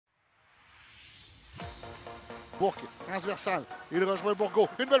Bourque, transversal. Il rejoint Bourgault.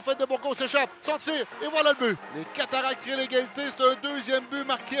 Une belle fête de Bourgault s'échappe. Son tir. Et voilà le but. Les Cataractes créent l'égalité. C'est un deuxième but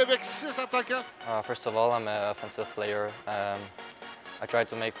marqué avec 6 attaquants. First of all, I'm an offensive player. I try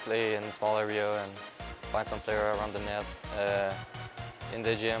to make play in small area and find some player around the net. In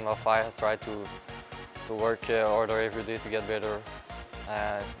the gym, I try to work harder every day to get better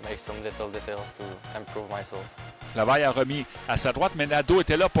and make some little details to improve myself. Lavaille a remis à sa droite, mais Nadeau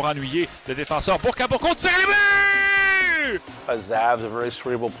était là pour ennuyer le défenseur. Bourgault tire le but! Zav's a very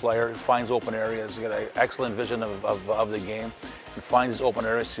cerebral player. He finds open areas. He's got an excellent vision of the game. He finds his open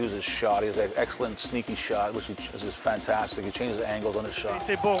areas to use his shot. He has an excellent sneaky shot, which is fantastic. He changes angles on his shot.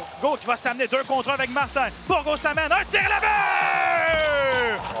 C'est Bourgault qui va s'amener 2 contre 1 avec Martin. Bourgault s'amène, un tir le but!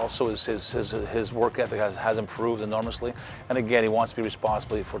 Also, his work ethic has improved enormously. And again, he wants to be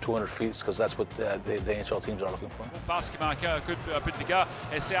responsible for 200 feet because that's what the NHL teams are looking for. Je pense qu'il manquait un peu de vigueur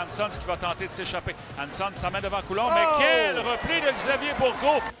et c'est Hanson qui va tenter de s'échapper. Hanson s'amène devant Coulomb, mais quel repli de Xavier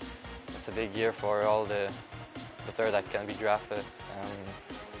Bourgault! It's a big year for all the players that can be drafted.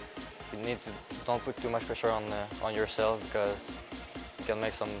 You need to don't put too much pressure on yourself because you can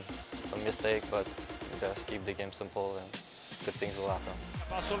make some mistakes, but just keep the game simple and good things will happen.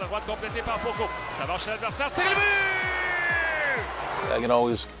 Passe sur la droite complétée par Bourgault. Ça va chez l'adversaire, tire le but! You know,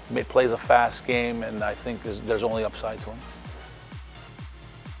 he's made plays a fast game, and I think there's only upside to him.